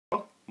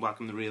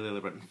welcome to Real Ale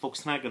of Britain. Folks,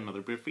 tonight I got another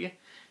beer for you.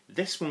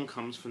 This one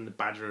comes from the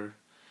Badger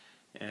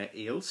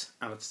Ales,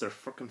 and it's their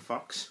Firkin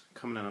Fox,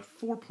 coming in at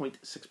 4.6%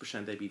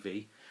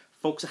 ABV.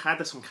 Folks, I had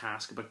this on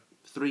cask about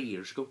 3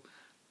 years ago.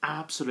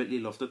 Absolutely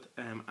loved it,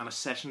 and I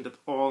sessioned it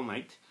all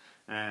night,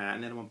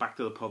 and then I went back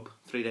to the pub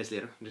 3 days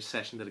later and just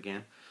sessioned it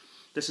again.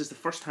 This is the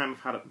first time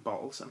I've had it in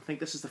bottles, and I think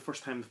this is the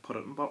first time they've put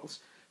it in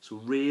bottles, so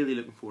really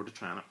looking forward to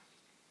trying it.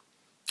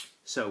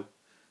 So,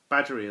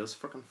 Badger Ales,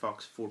 Firkin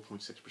Fox,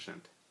 4.6%.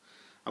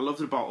 I love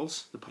their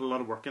bottles, they put a lot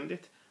of work into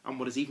it, and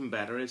what is even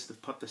better is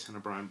they've put this in a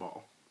brown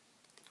bottle.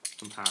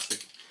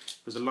 Fantastic,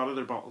 because a lot of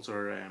their bottles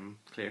are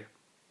clear.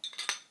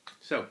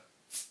 So,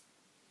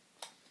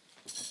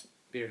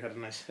 beer had a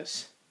nice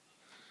hiss,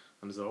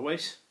 and as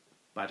always,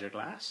 Badger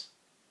glass,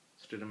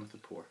 straight in with the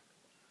pour.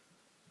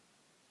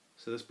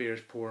 So this beer is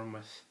pouring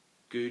with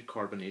good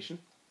carbonation.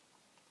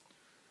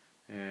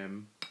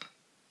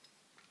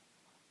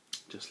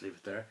 Just leave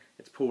it there.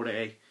 It's poured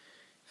a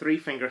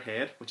 3-finger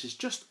head, which is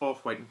just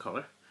off-white in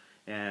colour,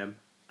 and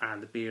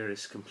the beer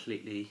is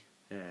completely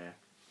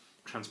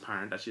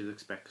transparent, as you'd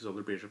expect, because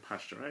other beers are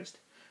pasteurised.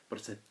 But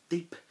it's a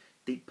deep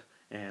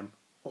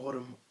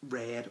autumn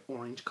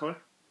red-orange colour.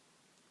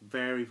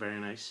 Very,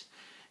 very nice.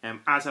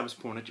 As I was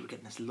pouring it, you were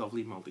getting this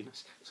lovely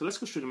maltiness. So let's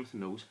go straight in with the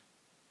nose.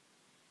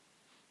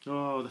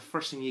 Oh, the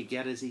first thing you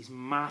get is these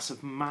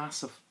massive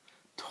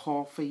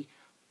toffee,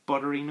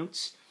 buttery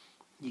notes.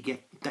 You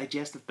get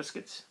digestive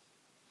biscuits.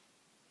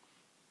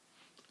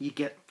 You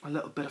get a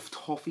little bit of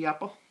toffee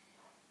apple.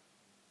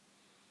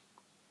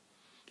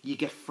 You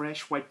get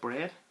fresh white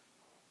bread.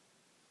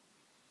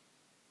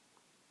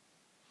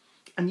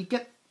 And you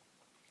get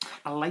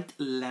a light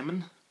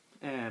lemon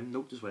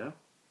note as well.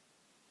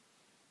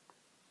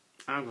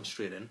 I'm going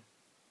straight in.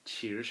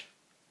 Cheers.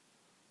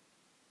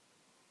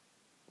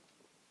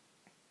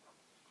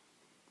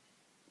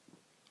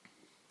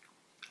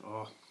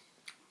 Oh,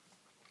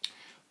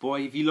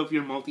 boy, if you love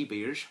your malty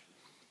beers,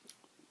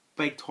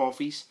 big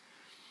toffees,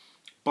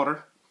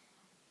 butter,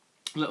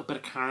 a little bit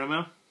of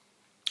caramel,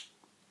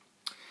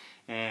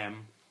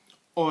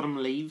 autumn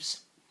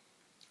leaves,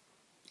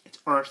 it's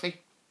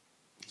earthy,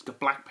 it's got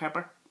black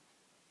pepper.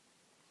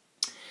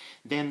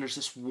 Then there's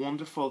this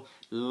wonderful,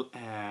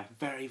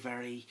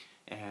 very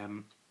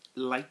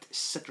light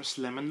citrus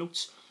lemon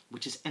notes,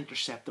 which is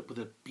intercepted with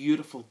a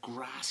beautiful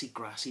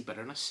grassy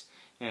bitterness.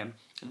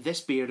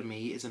 This beer to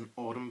me is an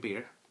autumn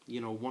beer.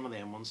 You know, one of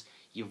them ones,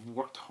 you've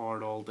worked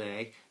hard all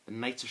day, the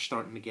nights are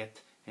starting to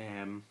get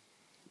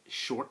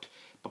short,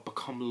 but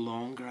become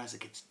longer as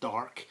it gets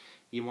dark.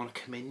 You want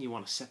to come in, you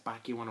want to sit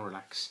back, you want to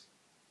relax.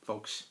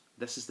 Folks,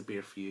 this is the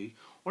beer for you.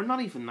 Or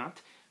not even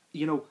that,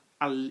 you know,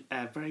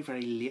 a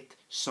very late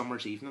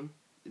summer's evening,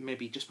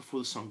 maybe just before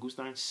the sun goes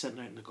down, sitting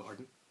out in the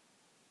garden.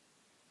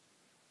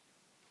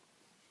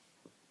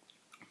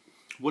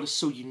 What is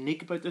so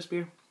unique about this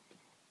beer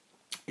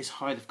is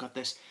how they've got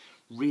this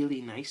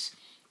really nice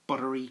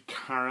buttery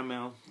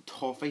caramel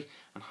toffee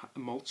and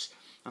malts,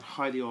 and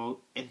how they all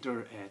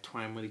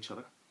intertwine with each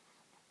other.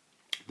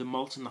 The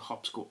malts and the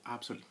hops go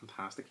absolutely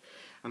fantastic,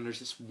 and there's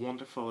this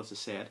wonderful, as I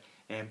said,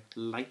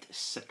 light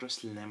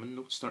citrus lemon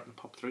note starting to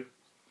pop through.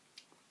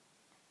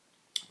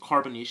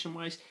 Carbonation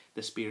wise,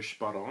 this beer's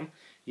spot on.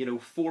 You know,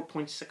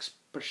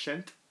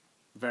 4.6%,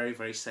 very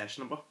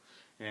sessionable.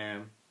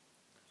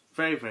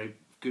 Very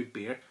good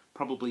beer.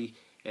 Probably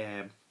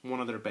one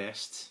of their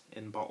best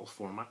in bottle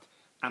format,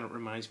 and it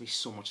reminds me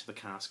so much of the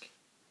cask.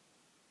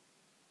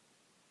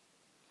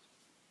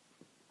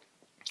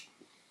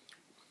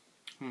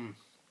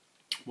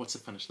 What's the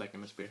finish like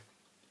in this beer?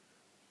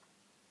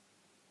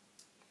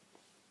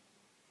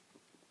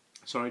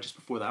 Sorry, just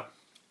before that,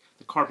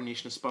 the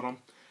carbonation is spot on.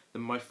 The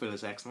mouthfeel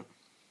is excellent.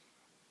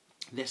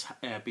 This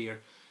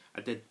beer,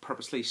 I did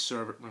purposely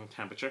serve at room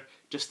temperature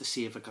just to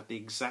see if it got the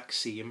exact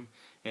same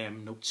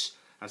notes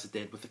as it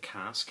did with the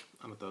cask,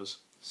 and it does.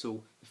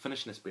 So the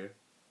finish in this beer,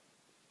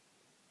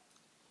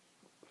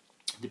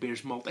 the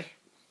beer's malty,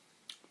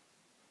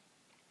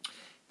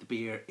 the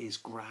beer is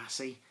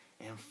grassy,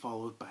 and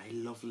followed by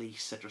lovely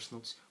citrus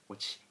notes,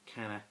 which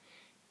kind of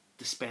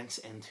dispense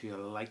into a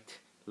light,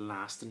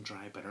 lasting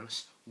dry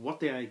bitterness.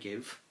 What do I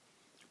give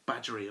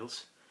Badger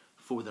Ales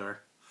for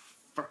their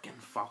Firkin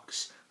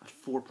Fox at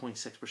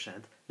 4.6%?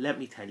 Let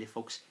me tell you,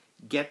 folks,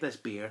 get this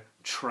beer,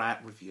 try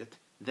it, review it.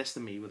 This,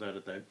 to me, without a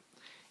doubt,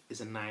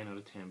 is a 9 out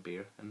of 10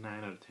 beer. A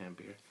 9 out of 10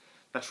 beer.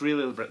 That's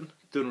Real Ale of Britain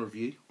doing a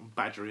review on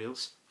Badger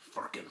Ales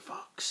Firkin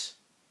Fox,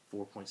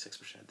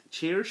 4.6%.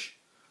 Cheers,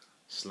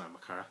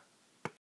 Slamacara.